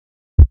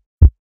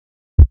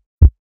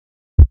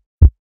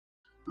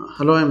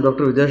Hello, I am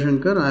Dr.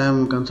 Vidyashankar. I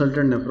am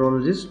consultant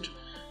nephrologist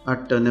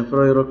at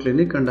Nephro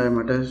Clinic and I am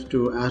attached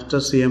to Aster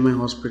CMI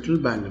Hospital,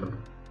 Bangalore.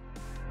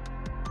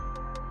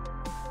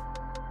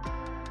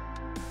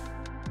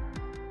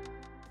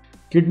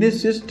 Kidney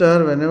cyst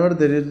are whenever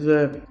there is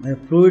a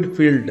fluid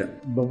filled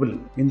bubble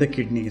in the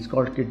kidney. It's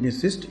called kidney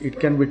cyst. It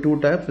can be two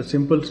types, a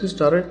simple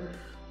cyst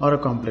or a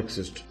complex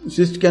cyst.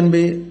 Cyst can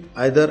be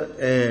either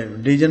a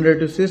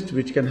degenerative cyst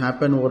which can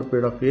happen over a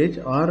period of age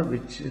or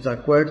which is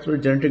acquired through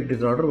genetic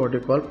disorder, what you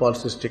call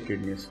polycystic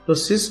kidneys. So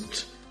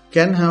cysts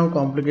can have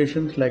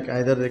complications like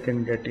either they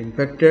can get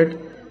infected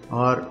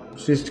or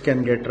cyst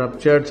can get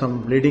ruptured,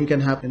 some bleeding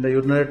can happen in the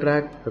urinary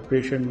tract, the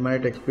patient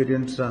might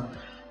experience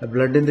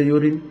blood in the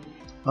urine,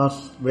 or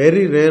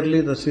very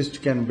rarely the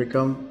cyst can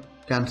become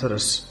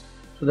cancerous.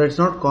 So that's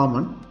not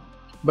common,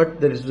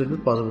 but there is little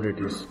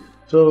possibilities.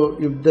 So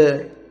if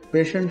the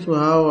patients who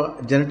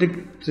have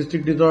genetic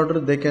cystic disorder,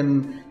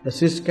 the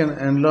cyst can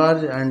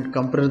enlarge and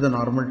compress the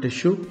normal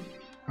tissue,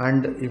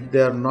 and if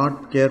they are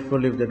not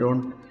careful, if they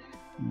don't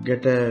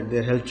get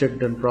their health check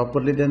done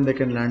properly, then they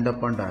can land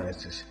up on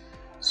dialysis.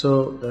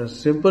 So the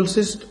simple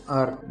cysts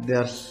they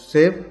are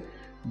safe.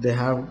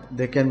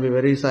 They can be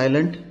very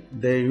silent.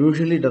 They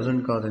usually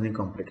doesn't cause any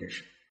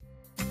complication.